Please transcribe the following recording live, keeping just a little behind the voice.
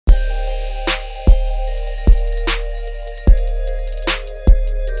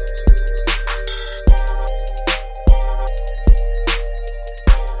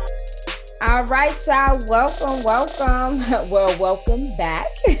y'all. Welcome. Well, welcome back.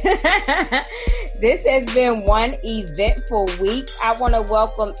 This has been one eventful week. I want to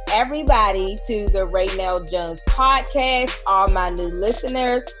welcome everybody to the Raynell Jones podcast. All my new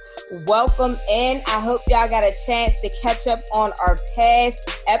listeners, welcome in. I hope y'all got a chance to catch up on our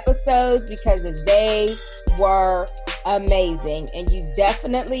past episodes because they were amazing. And you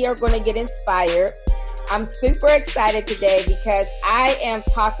definitely are going to get inspired. I'm super excited today because I am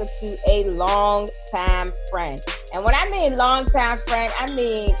talking to a long-time friend. And when I mean long-time friend, I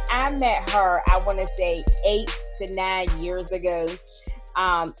mean I met her, I want to say 8 to 9 years ago.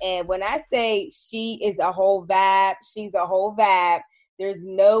 And when I say she is a whole vibe, she's a whole vibe. There's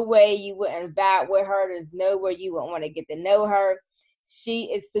no way you wouldn't vibe with her. There's no way you wouldn't want to get to know her.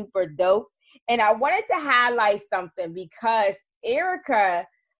 She is super dope. And I wanted to highlight something because Erica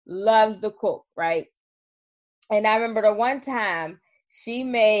loves to cook, right? And I remember the one time she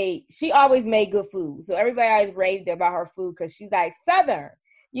always made good food. So everybody always raved about her food because she's like Southern.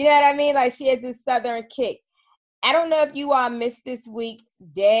 You know what I mean? Like she has this Southern kick. I don't know if you all missed this week.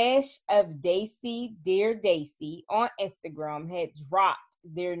 Dash of Daisy, Dear Daisy on Instagram had dropped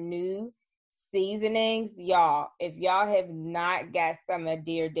their new seasonings. Y'all, if y'all have not got some of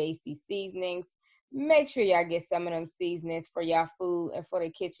Dear Daisy seasonings, make sure y'all get some of them seasonings for y'all food and for the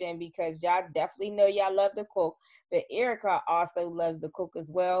kitchen because y'all definitely know y'all love to cook. But Erica also loves to cook as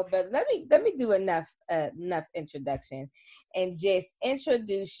well. But let me do enough introduction and just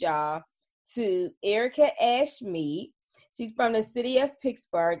introduce y'all to Erica Ashmead. She's from the city of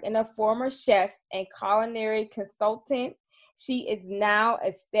Pittsburgh and a former chef and culinary consultant. She is now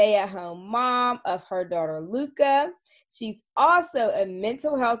a stay-at-home mom of her daughter, Luca. She's also a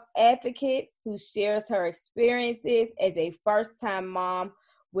mental health advocate who shares her experiences as a first-time mom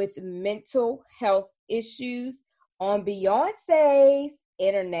with mental health issues on Beyonce's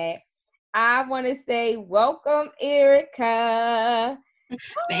internet. I want to say welcome, Erica.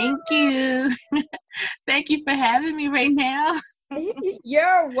 Thank you. Thank you for having me right now.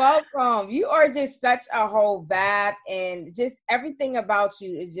 You're welcome. You are just such a whole vibe, and just everything about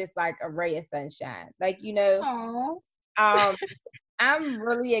you is just like a ray of sunshine. Like, I'm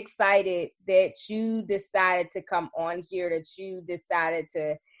really excited that you decided to come on here, that you decided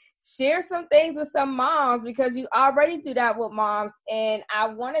to share some things with some moms because you already do that with moms. And I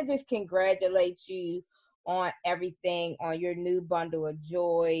want to just congratulate you on everything, on your new bundle of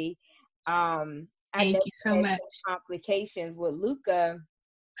joy. I know Thank you so much. Complications with Luca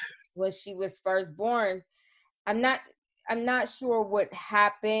when she was first born. I'm not sure what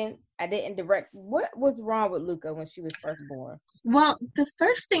happened. What was wrong with Luca when she was first born? Well, the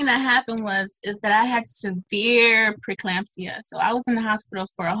first thing that happened is that I had severe preeclampsia. So I was in the hospital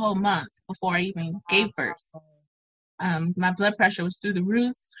for a whole month before I even gave birth. My blood pressure was through the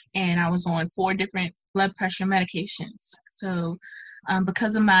roof, and I was on 4 different blood pressure medications. So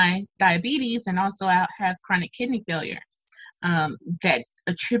because of my diabetes, and also I have chronic kidney failure, that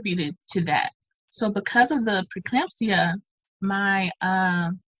attributed to that. So because of the preeclampsia, my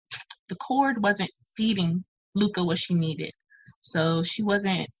the cord wasn't feeding Luca what she needed. So she was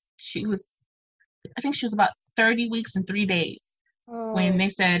about 30 weeks and 3 days when they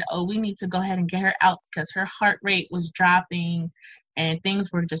said, oh, we need to go ahead and get her out because her heart rate was dropping and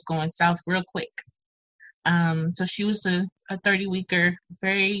things were just going south real quick. So she was a 30-weeker.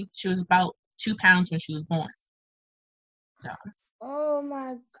 She was about 2 pounds when she was born. So. Oh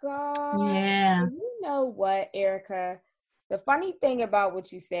my God. Yeah. You know what, Erica? The funny thing about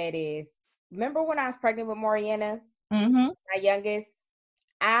what you said is, remember when I was pregnant with Mariana, my youngest?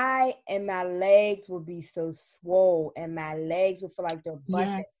 My legs would be so swole and my legs would feel like they're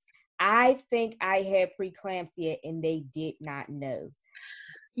busted. Yes. I think I had preeclampsia and they did not know.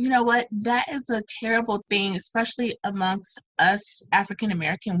 You know what? That is a terrible thing, especially amongst us African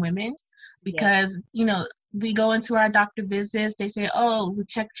American women, because, we go into our doctor visits, they say, oh, we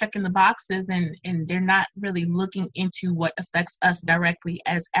checking the boxes, and they're not really looking into what affects us directly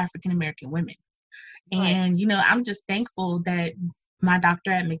as African American women. Right. And, I'm just thankful that my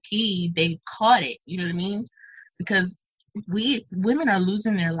doctor at McKee, they caught it, you know what I mean? Because women are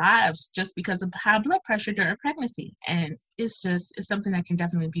losing their lives just because of high blood pressure during pregnancy. And it's something that can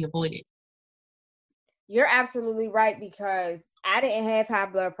definitely be avoided. You're absolutely right, because I didn't have high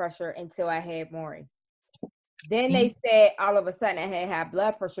blood pressure until I had Maury. Then they said all of a sudden I had high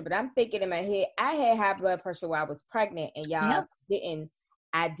blood pressure, but I'm thinking in my head, I had high blood pressure while I was pregnant and y'all didn't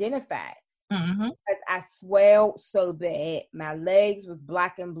identify it. Because I swelled so bad. My legs was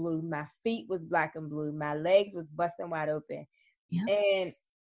black and blue. My feet was black and blue. My legs was busting wide open. Yeah. And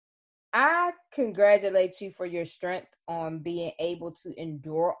I congratulate you for your strength on being able to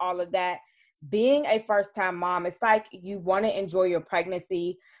endure all of that. being a first-time mom, it's like you want to enjoy your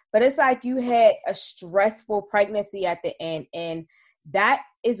pregnancy, but it's like you had a stressful pregnancy at the end. And that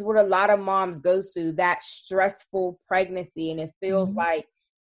is what a lot of moms go through, that stressful pregnancy. And it feels like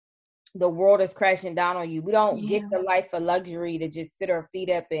the world is crashing down on you. We don't get the life of luxury to just sit our feet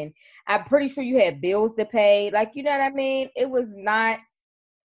up. And I'm pretty sure you had bills to pay. Like, you know what I mean? It was not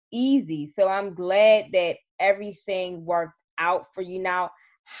easy. So I'm glad that everything worked out for you. Now,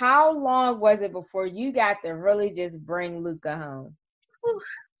 how long was it before you got to really just bring Luca home? Whew.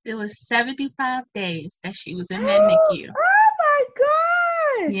 It was 75 days that she was in that NICU. Oh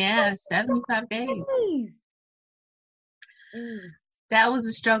my gosh! Yeah, 75 days. That was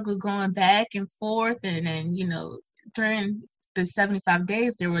a struggle going back and forth. And then, you know, during the 75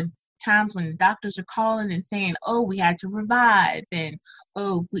 days, there were times when the doctors are calling and saying, oh, we had to revive. And,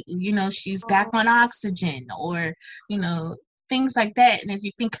 oh, you know, she's back on oxygen, or, you know, things like that. And as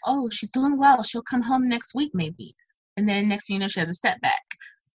you think, oh, she's doing well, she'll come home next week maybe. And then next thing you know, she has a setback.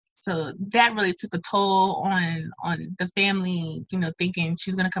 So that really took a toll on the family, you know, thinking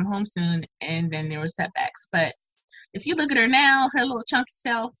she's going to come home soon. And then there were setbacks. But if you look at her now, her little chunky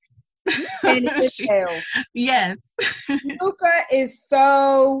self. Yes. Luca is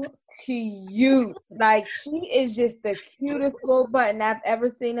so cute. Like, she is just the cutest little button I've ever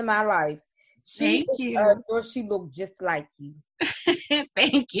seen in my life. Thank you. She looked just like you.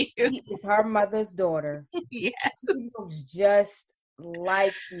 Thank you. She is her mother's daughter. Yeah. She looks just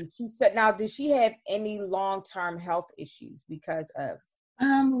like you. She said, now, does she have any long-term health issues because of?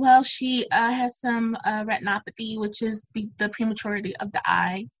 Well, she has some retinopathy, which is the prematurity of the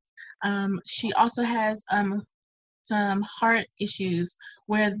eye. She also has some heart issues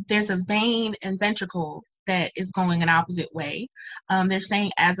where there's a vein and ventricle that is going an opposite way. They're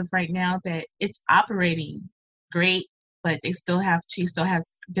saying as of right now that it's operating great, but she still has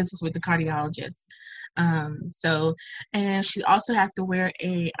visits with the cardiologist. And she also has to wear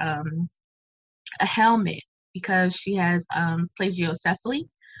a helmet because she has plagiocephaly,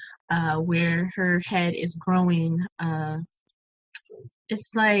 where her head is growing.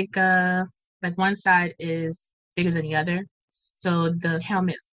 It's like one side is bigger than the other, so the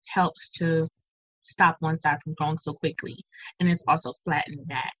helmet helps to stop one side from growing so quickly, and it's also flattened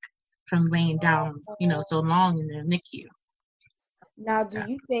back from laying down, you know, so long in the NICU. Now, do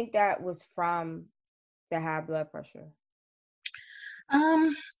you think that was from the high blood pressure?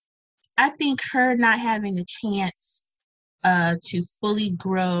 I think her not having a chance to fully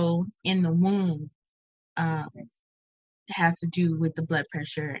grow in the womb has to do with the blood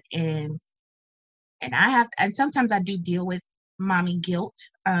pressure, and sometimes I do deal with mommy guilt,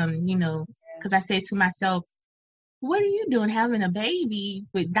 you know, because I say to myself, what are you doing having a baby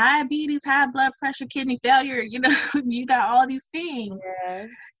with diabetes, high blood pressure, kidney failure? You know, you got all these things. Yeah.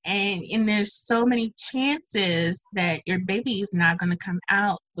 And there's so many chances that your baby is not going to come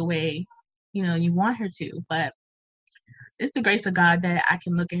out the way, you know, you want her to. But it's the grace of God that I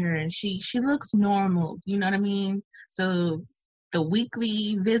can look at her and she looks normal. You know what I mean? So the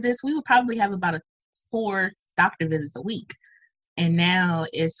weekly visits, we would probably have about 4 doctor visits a week. And now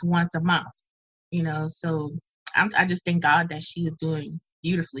it's once a month, you know, so I just thank God that she is doing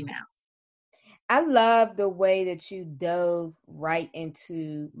beautifully now. I love the way that you dove right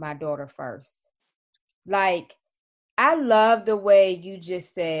into my daughter first. Like, I love the way you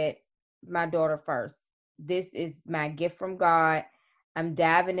just said, my daughter first. This is my gift from God. I'm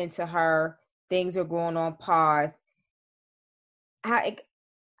diving into her. Things are going on pause.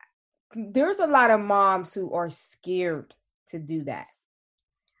 There's a lot of moms who are scared to do that.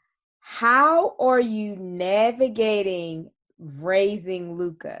 How are you navigating raising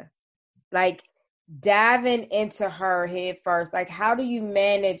Luca? Like, diving into her head first. Like, how do you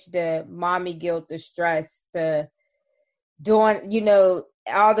manage the mommy guilt, the stress, the doing, you know,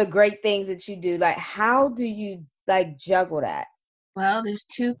 all the great things that you do? Like, how do you like juggle that? Well, there's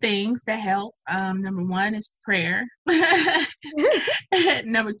 2 things that help. Number 1 is prayer.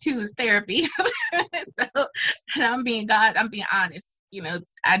 Number 2 is therapy. So, and I'm being honest. You know,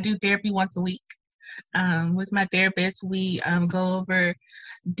 I do therapy once a week. With my therapist, we go over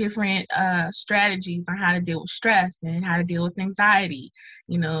different strategies on how to deal with stress and how to deal with anxiety.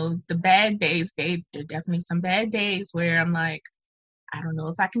 You know, the bad days, there are definitely some bad days where I'm like, I don't know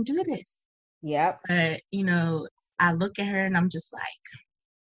if I can do this. Yep. But, you know, I look at her and I'm just like,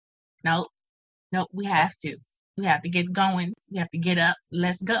 nope, we have to get going. We have to get up.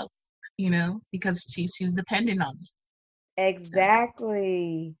 Let's go, you know, because she's dependent on me.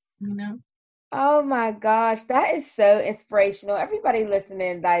 Exactly. So, you know. Oh my gosh, that is so inspirational. Everybody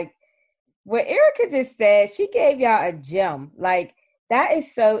listening, like what Erica just said, she gave y'all a gem. Like, That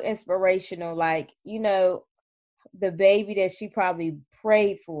is so inspirational. Like, the baby that she probably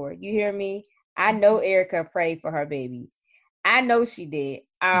prayed for. You hear me? I know Erica prayed for her baby. I know she did.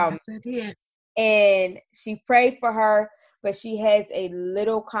 Yes, I did. And she prayed for her, but she has a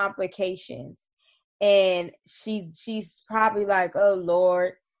little complications. And she's probably like, oh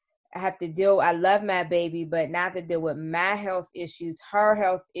Lord, I love my baby, but now I have to deal with my health issues, her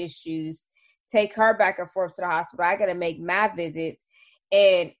health issues, take her back and forth to the hospital. I gotta make my visits.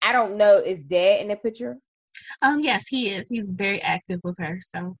 And I don't know, is Dad in the picture? Yes, he is. He's very active with her.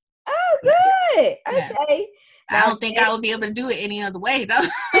 So. Oh, good. Yes. Okay. Now, I don't think I would be able to do it any other way, though.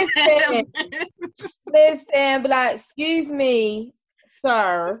 Listen, but like, excuse me,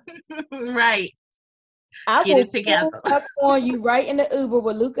 sir. Right. I Get will it together. Up on you right in the Uber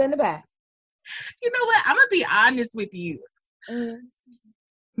with Luca in the back. You know what? I'm gonna be honest with you.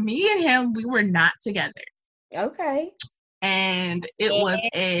 Mm-hmm. Me and him, we were not together. Okay. And it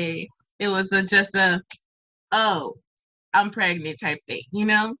was just a, oh, I'm pregnant type thing, you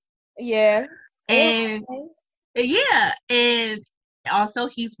know? Yeah. And yeah, and also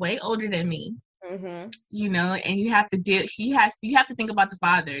he's way older than me. Mm-hmm. You know, and you have to think about the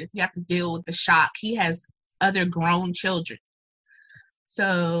fathers. You have to deal with the shock. He has other grown children.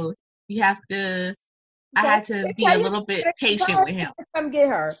 So you have to I had to be a little bit patient with him. Come get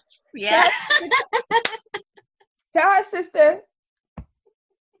her. Yeah. Tell her sister.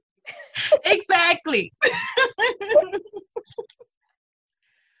 Exactly.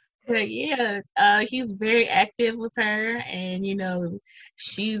 But yeah, he's very active with her, and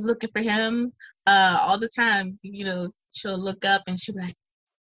she's looking for him all the time. She'll look up and she'll be like,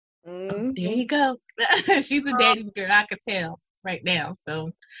 oh, there you go. She's a daddy's girl, I could tell right now.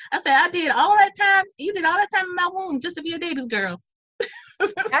 So I said, you did all that time in my womb just to be a daddy's girl.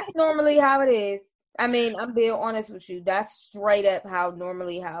 That's normally how it is. I mean, I'm being honest with you. That's straight up how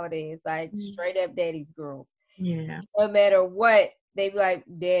it is. Like, straight up daddy's girl. Yeah. No matter what, they be like,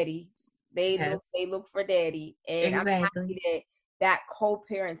 daddy. They look for daddy. And exactly. I'm happy that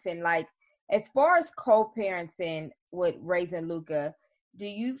co-parenting, like, as far as co-parenting with raising Luca, do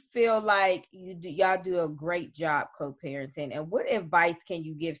you feel like y'all do a great job co-parenting? And what advice can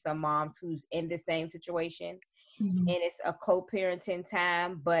you give some moms who's in the same situation? Mm-hmm. And it's a co-parenting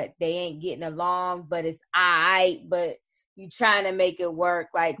time, but they ain't getting along, but it's alright, but you trying to make it work.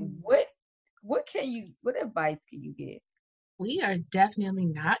 Like, what advice can you give? We are definitely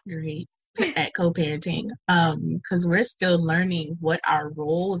not great at co-parenting because we're still learning what our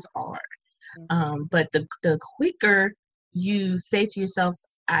roles are. Mm-hmm. But the quicker you say to yourself,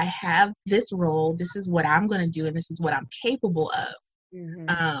 I have this role, this is what I'm going to do, and this is what I'm capable of,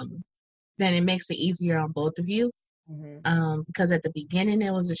 mm-hmm. Then it makes it easier on both of you. Mm-hmm. Because at the beginning,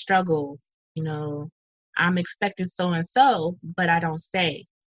 it was a struggle. I'm expecting so-and-so, but I don't say.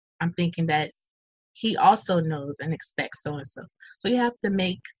 I'm thinking that he also knows and expects so-and-so. So you have to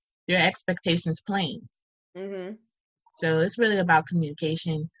make your expectations plain. Mm-hmm. So it's really about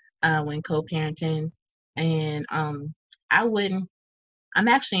communication when co-parenting. And I'm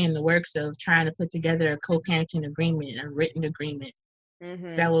actually in the works of trying to put together a co-parenting agreement, a written agreement.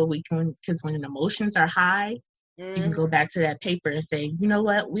 Mm-hmm. That way we can, because when the emotions are high, mm-hmm. you can go back to that paper and say, you know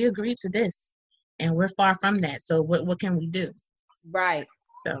what, we agreed to this and we're far from that. So what can we do? Right.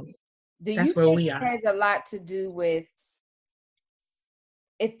 So that's where we are. It has a lot to do with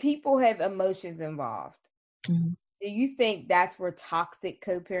if people have emotions involved. Mm-hmm. Do you think that's where toxic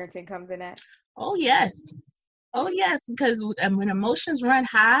co-parenting comes in at? Oh, yes. Because when emotions run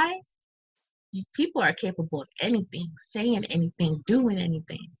high, people are capable of anything, saying anything, doing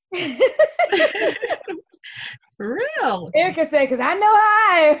anything. For real. Erica said, because I know how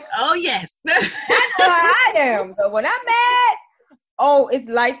I am. Oh, yes. I know how I am. So when I'm mad, it's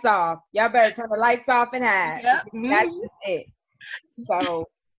lights off. Y'all better turn the lights off and hide. Yep. Mm-hmm. That's it. So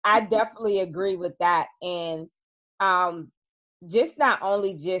I definitely agree with that. And just not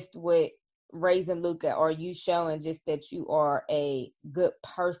only just with raising Luca or you showing just that you are a good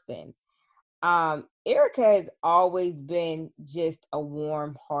person. Erica has always been just a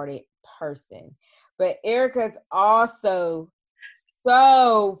warm-hearted person. But Erica's also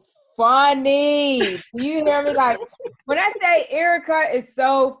so funny. You hear me? Like, when I say Erica is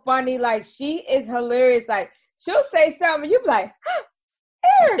so funny, like, she is hilarious. Like, she'll say something, you be like,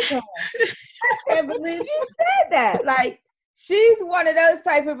 Erica, I can't believe you said that. Like, she's one of those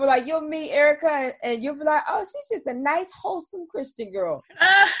type of people, like, you'll meet Erica and you'll be like, oh, she's just a nice, wholesome Christian girl.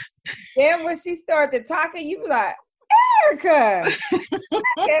 Then when she started talking, you be like, Erica, I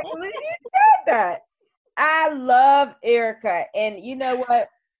can't believe you said that. I love Erica. And you know what,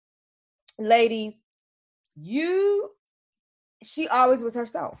 ladies, you she always was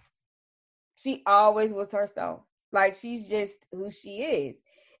herself. She always was herself. Like, she's just who she is.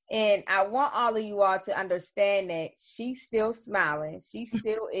 And I want all of you all to understand that she's still smiling. She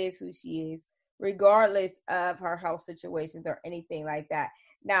still is who she is, regardless of her health situations or anything like that.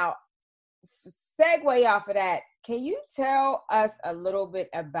 Now, segue off of that, can you tell us a little bit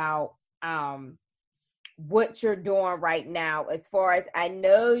about what you're doing right now? As far as I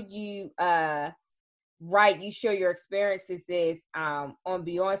know, you right, you share your experiences on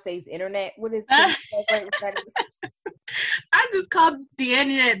Beyonce's internet. What is that? I just called the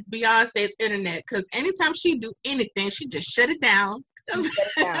internet Beyonce's internet because anytime she do anything, she just shut it down.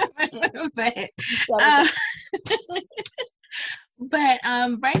 But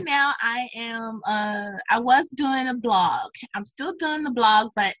right now I am I was doing a blog. I'm still doing the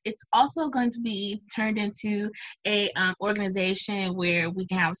blog, but it's also going to be turned into a organization where we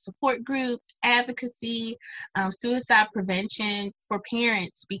can have a support group, advocacy, suicide prevention for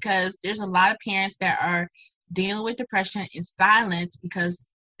parents, because there's a lot of parents that are dealing with depression in silence because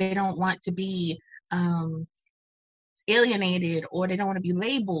they don't want to be alienated, or they don't want to be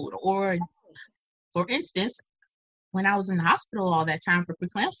labeled. Or, for instance, when I was in the hospital all that time for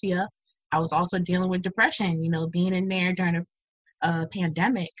preeclampsia, I was also dealing with depression. Being in there during a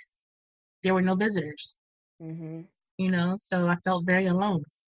pandemic, there were no visitors. So I felt very alone.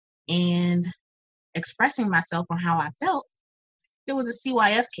 And expressing myself on how I felt, there was a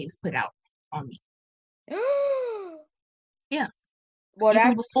CYF case put out on me. Yeah. Well,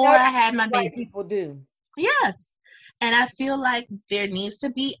 even before I had my baby. People do. Yes. And I feel like there needs to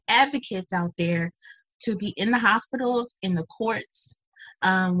be advocates out there to be in the hospitals, in the courts,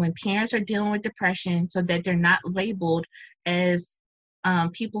 when parents are dealing with depression, so that they're not labeled as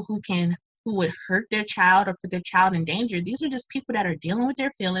people who would hurt their child or put their child in danger. These are just people that are dealing with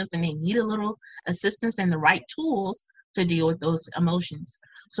their feelings, and they need a little assistance and the right tools to deal with those emotions.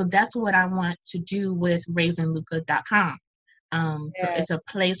 So that's what I want to do with RaisingLuca.com. So it's a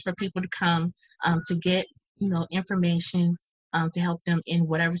place for people to come to get information to help them in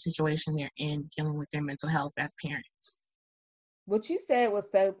whatever situation they're in, dealing with their mental health as parents. What you said was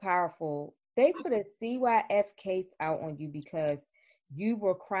so powerful. They put a CYF case out on you because you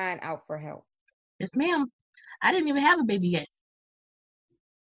were crying out for help. Yes, ma'am. I didn't even have a baby yet.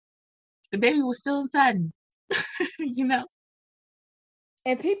 The baby was still inside me.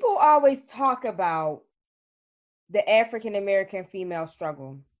 And people always talk about the African American female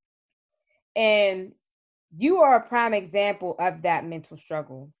struggle. And you are a prime example of that mental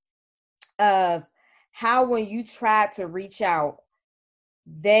struggle, of how when you tried to reach out,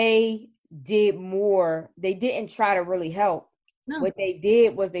 they did more. They didn't try to really help. No. What they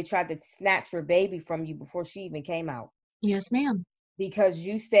did was they tried to snatch your baby from you before she even came out. Yes, ma'am. Because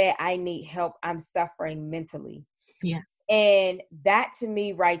you said, I need help. I'm suffering mentally. Yes. And that, to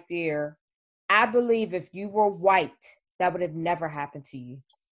me right there, I believe if you were white, that would have never happened to you.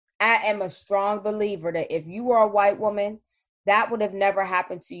 I am a strong believer that if you were a white woman, that would have never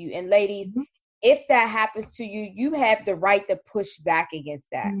happened to you. And ladies, if that happens to you, you have the right to push back against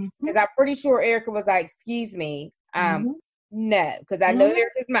that. Because I'm pretty sure Erica was like, excuse me, no, because I know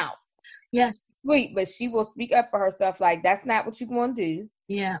Erica's mouth. Yes. Sweet, but she will speak up for herself like, that's not what you're going to do.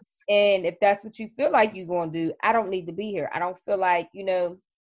 Yes. And if that's what you feel like you're going to do, I don't need to be here. I don't feel like,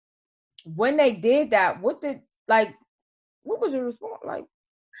 when they did that, what was your response like?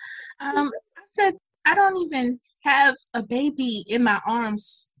 I said, I don't even have a baby in my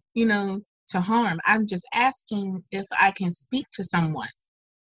arms, to harm. I'm just asking if I can speak to someone.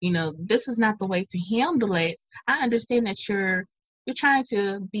 This is not the way to handle it. I understand that you're trying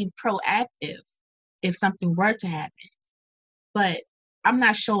to be proactive if something were to happen, but I'm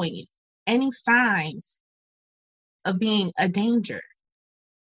not showing you any signs of being a danger.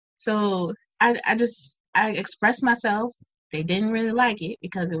 So I expressed myself. They didn't really like it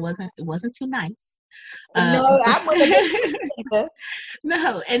because it wasn't too nice. No, I wouldn't.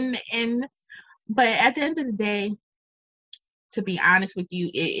 No, but at the end of the day, to be honest with you,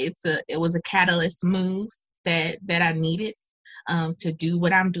 it was a catalyst move that I needed to do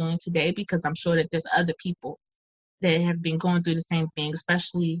what I'm doing today, because I'm sure that there's other people that have been going through the same thing,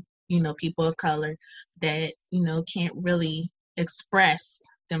 especially people of color that can't really express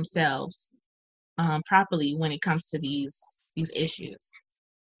themselves properly when it comes to these issues.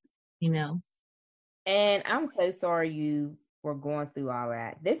 And I'm so sorry you were going through all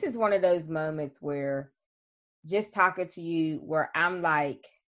that. This is one of those moments where, just talking to you, where I'm like,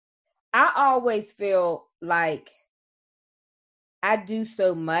 I always feel like I do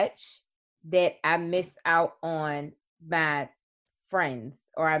so much that I miss out on my friends,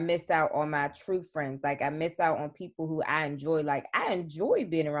 or I miss out on my true friends. Like I miss out on people who I enjoy. Like I enjoy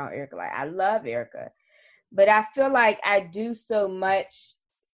being around Erica. Like I love Erica. But I feel like I do so much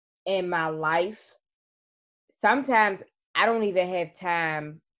in my life. Sometimes I don't even have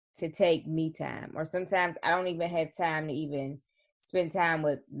time to take me time, or sometimes I don't even have time to even spend time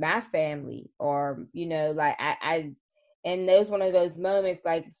with my family, or like I and those one of those moments,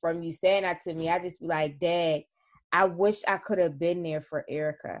 like from you saying that to me, I just be like, Dad, I wish I could have been there for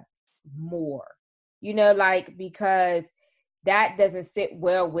Erica more, like, because that doesn't sit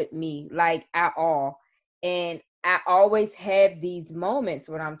well with me, like, at all. And I always have these moments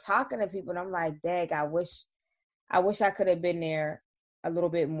when I'm talking to people and I'm like, Dad, I wish I could have been there a little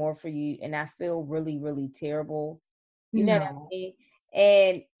bit more for you. And I feel really, really terrible. You know what I No. mean?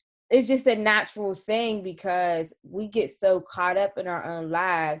 And it's just a natural thing because we get so caught up in our own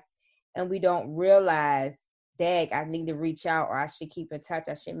lives and we don't realize, dag, I need to reach out, or I should keep in touch.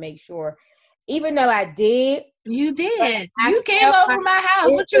 I should make sure. Even though I did. You did. I You came felt over like my house.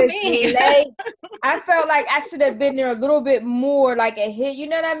 it What you was mean? late. I felt like I should have been there a little bit more, like a hit. You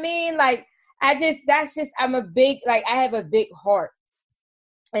know what I mean? Like, I'm a big, like, I have a big heart.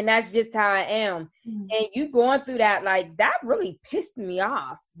 And that's just how I am. Mm-hmm. And you going through that, like, that really pissed me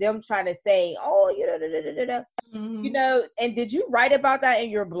off. Them trying to say, oh, Mm-hmm. And did you write about that in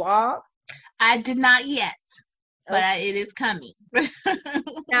your blog? I did not yet, but it is coming.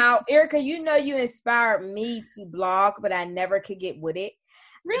 Now, Erica, you inspired me to blog, but I never could get with it.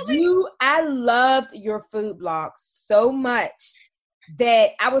 Really? I loved your food blog so much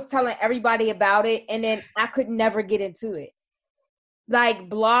that I was telling everybody about it, and then I could never get into it. Like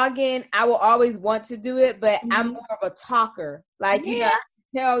blogging, I will always want to do it, but I'm more of a talker. Like, I can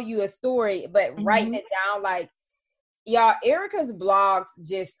tell you a story, but writing it down, like, y'all, Erica's blogs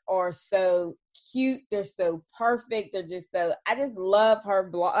just are so cute. They're so perfect. They're just so, I just love her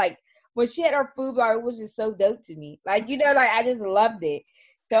blog. Like, when she had her food blog, it was just so dope to me. Like, like, I just loved it.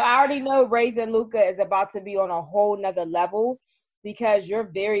 So I already know Raising Luca is about to be on a whole nother level because you're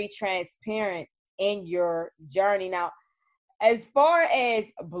very transparent in your journey. Now, as far as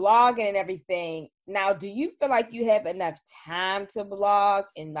blogging and everything, now, do you feel like you have enough time to blog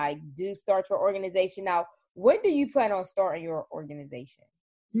and like start your organization? Now, when do you plan on starting your organization?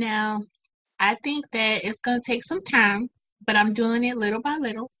 Now, I think that it's going to take some time, but I'm doing it little by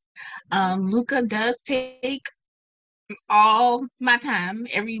little. Luca does take all my time,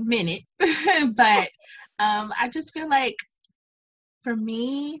 every minute, but I just feel like for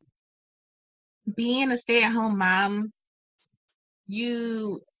me, being a stay-at-home mom,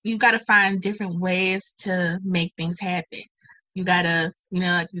 you got to find different ways to make things happen. You got to,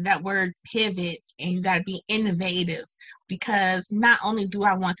 that word pivot, and you got to be innovative, because not only do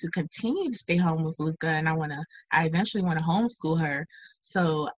I want to continue to stay home with Luca, and I eventually want to homeschool her.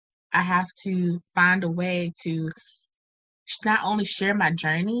 So I have to find a way to not only share my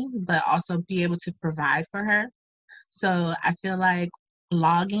journey, but also be able to provide for her. So I feel like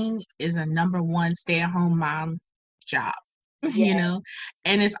blogging is a number one stay-at-home mom job. Yeah.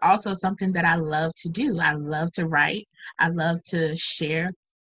 And it's also something that I love to do. I love to write. I love to share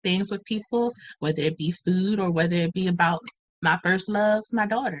things with people, whether it be food or whether it be about my first love, my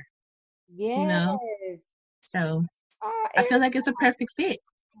daughter. Yes. So I feel like it's a perfect fit.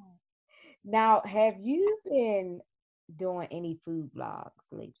 Now, have you been doing any food blogs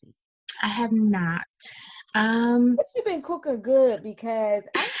lately? I have not. But you've been cooking good, because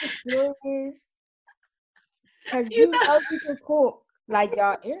I'm just curious. Because you can cook. Like,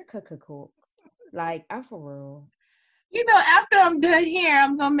 y'all, Erica could cook. Like, I'm for real. After I'm done here,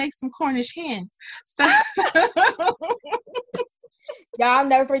 I'm going to make some Cornish hens. So Y'all, I'll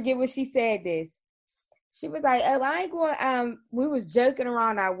never forget when she said this. She was like, oh, I ain't going, we was joking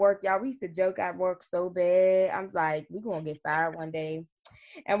around at work. Y'all, we used to joke at work so bad. I'm like, we going to get fired one day.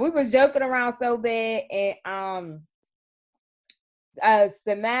 And we was joking around so bad. And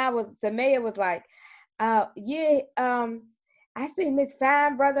Samaya was like, I seen this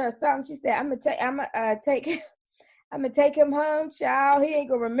fine brother or something. She said, I'm gonna take him home, child. He ain't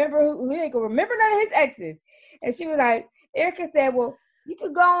gonna remember none of his exes. And she was like, Erica said, well, you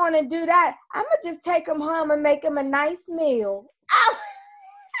could go on and do that. I'm gonna just take him home and make him a nice meal.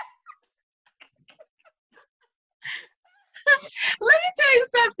 Let me tell you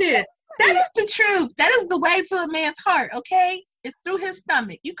something. That is the truth. That is the way to a man's heart, okay? It's through his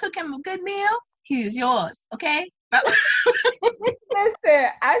stomach. You cook him a good meal, he is yours, okay? Listen,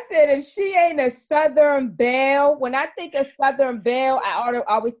 I said, if she ain't a Southern belle, when I think of Southern belle, I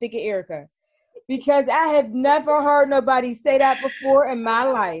always think of Erica. Because I have never heard nobody say that before in my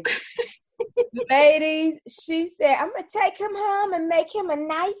life. Ladies, she said, I'm going to take him home and make him a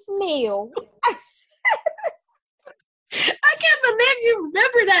nice meal. I can't believe you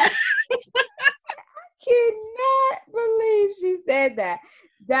remember that. Cannot believe she said that.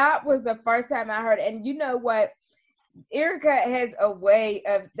 That was the first time I heard it. And you know what? Erica has a way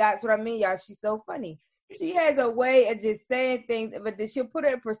of, that's what I mean, y'all. She's so funny. She has a way of just saying things, but then she'll put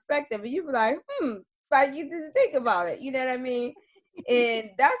it in perspective and you be like, like you didn't think about it. You know what I mean?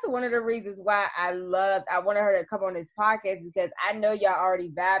 And that's one of the reasons why I wanted her to come on this podcast, because I know y'all already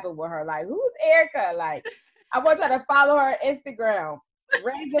vibing with her. Like, who's Erica? Like, I want y'all to follow her on Instagram.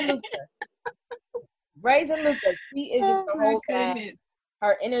 Raising Luca. She is just the whole thing.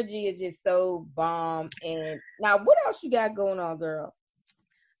 Her energy is just so bomb. And now, what else you got going on, girl?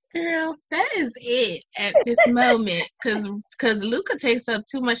 Girl, that is it at this moment, because Luca takes up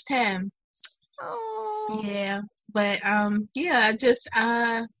too much time. Oh. Yeah, but yeah, just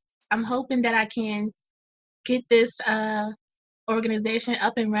I'm hoping that I can get this organization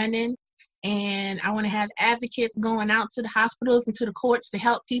up and running, and I want to have advocates going out to the hospitals and to the courts to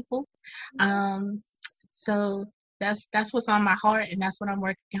help people. So that's what's on my heart, and that's what I'm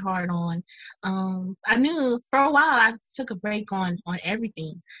working hard on. I knew for a while I took a break on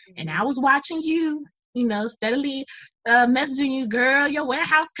everything, and I was watching you, steadily messaging you, girl, your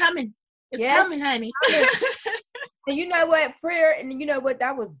warehouse coming. It's coming, honey. And you know what? Prayer, and you know what?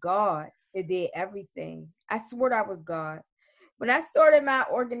 That was God that did everything. I swear that was God. When I started my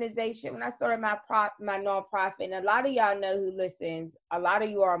organization, when I started my nonprofit, and a lot of y'all know who listens, a lot of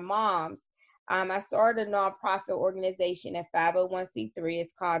you are moms. I started a nonprofit organization at 501c3.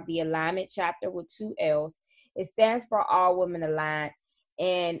 It's called the Alignment Chapter with 2 L's. It stands for All Women Aligned.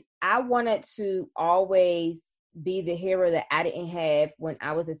 And I wanted to always be the hero that I didn't have when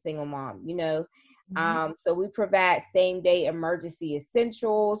I was a single mom, So we provide same-day emergency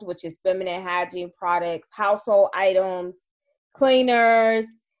essentials, which is feminine hygiene products, household items, cleaners,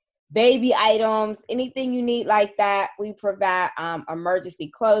 baby items, anything you need like that. We provide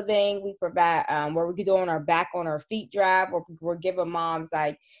emergency clothing. We provide where we could do on our back on our feet drive, or we're giving moms,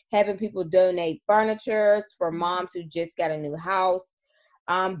 like having people donate furniture for moms who just got a new house.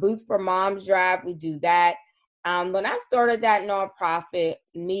 Boots for Moms drive, we do that. When I started that nonprofit,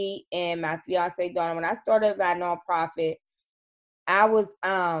 me and my fiance Donna, when I started my nonprofit, I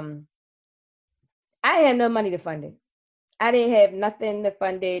had no money to fund it. I didn't have nothing to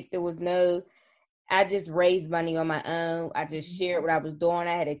fund it. I just raised money on my own. I just shared what I was doing.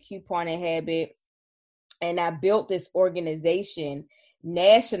 I had a couponing habit, and I built this organization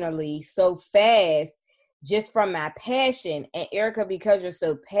nationally so fast just from my passion. And Erica, because you're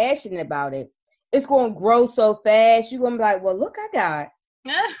so passionate about it, it's going to grow so fast. You're going to be like, well, look, I got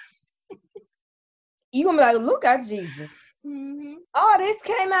it. You're going to be like, look at Jesus. Mm-hmm. Oh, this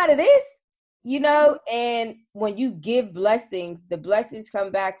came out of this. And when you give blessings, the blessings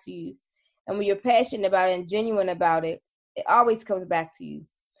come back to you. And when you're passionate about it and genuine about it, it always comes back to you.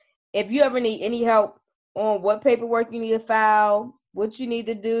 If you ever need any help on what paperwork you need to file, what you need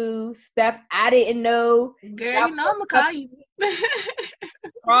to do, stuff I didn't know. Girl, I'm going to call you.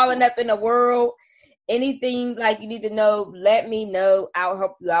 Crawling up in the world, anything like you need to know, let me know. I'll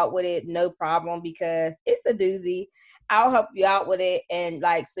help you out with it. No problem, because it's a doozy. I'll help you out with it, and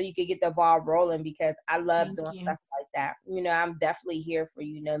so you can get the ball rolling, because I love doing stuff like that. I'm definitely here for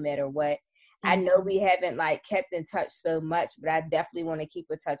you no matter what. I know we haven't kept in touch so much, but I definitely want to keep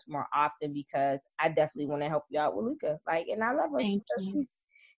in touch more often, because I definitely want to help you out with Luca. And I love her.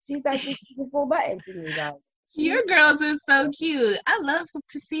 She's like this full button to me, guys. Your girls are so cute. I love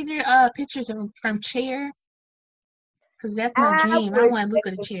to see their pictures from Chair, because that's my dream. I want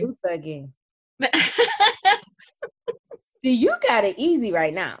Luca to Chair. Luca again. See, you got it easy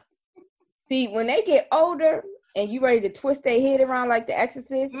right now. See, when they get older and you ready to twist their head around like the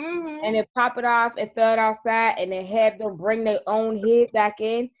Exorcist, and then pop it off and throw it outside, and then have them bring their own head back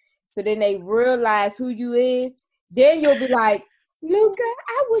in, so then they realize who you is, then you'll be like, Luca,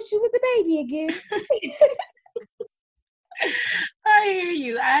 I wish you was a baby again.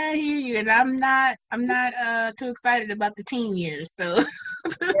 I hear you, and I'm not too excited about the teen years. So,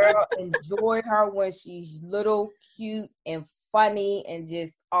 girl, enjoy her when she's little, cute, and funny, and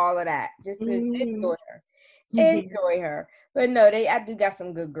just all of that. Just enjoy her, enjoy her. But no, I do got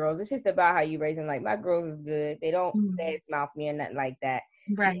some good girls. It's just about how you raise them. My girls is good. They don't say mouth me or nothing like that.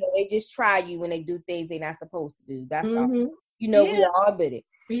 Right? They just try you when they do things they're not supposed to do. That's all. We all did it.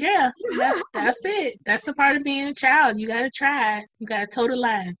 Yeah, that's it. That's a part of being a child. You gotta try. You gotta toe the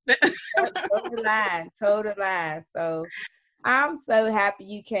line. Toe the line. So I'm so happy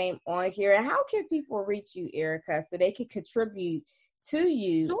you came on here. And how can people reach you, Erica, so they can contribute to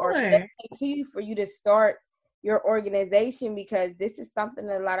you or Sure. donate to you for you to start your organization, because this is something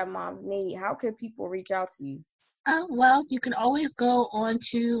that a lot of moms need. How can people reach out to you? Well, you can always go on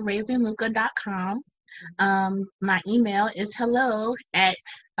to raisinluca.com. My email is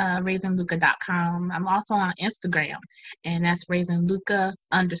hello@raisinluca.com. I'm also on Instagram, and that's raisinluca_.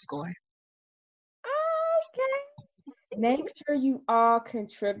 Okay. Make sure you all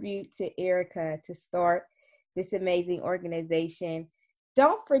contribute to Erica to start this amazing organization.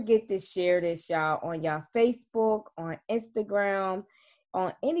 Don't forget to share this, y'all, on y'all Facebook, on Instagram,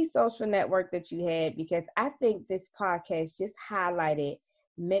 on any social network that you had, because I think this podcast just highlighted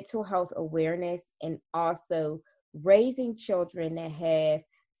mental health awareness and also raising children that have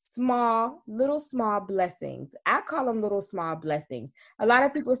little small blessings. I call them little small blessings. A lot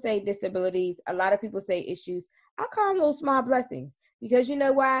of people say disabilities. A lot of people say issues. I call them little small blessings, because you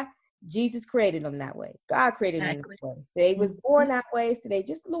know why? Jesus created them that way. God created them that way. They was born that way, so they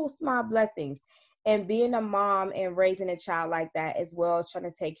just little small blessings. And being a mom and raising a child like that, as well as trying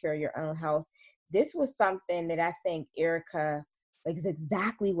to take care of your own health, this was something that I think Erica is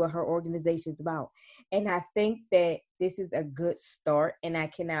exactly what her organization is about. And I think that this is a good start, and I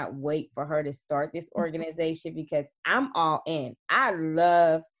cannot wait for her to start this organization, because I'm all in. I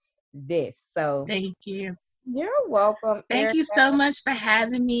love this. So Thank you. You're welcome. Thank Erica. you so much for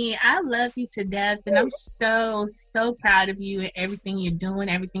having me. I love you to death, and I'm so proud of you and everything you're doing,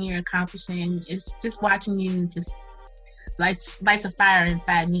 everything you're accomplishing. It's just watching you just lights a fire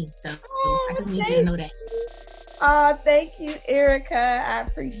inside me. So I just need you to know that. Oh, thank you, Erica. I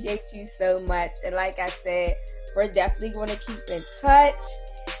appreciate you so much. And like I said, we're definitely going to keep in touch.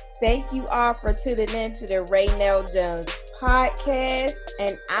 Thank you all for tuning in to the Raynell Jones podcast.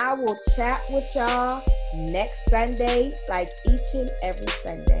 And I will chat with y'all next Sunday, like each and every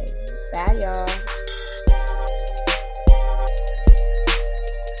Sunday. Bye, y'all.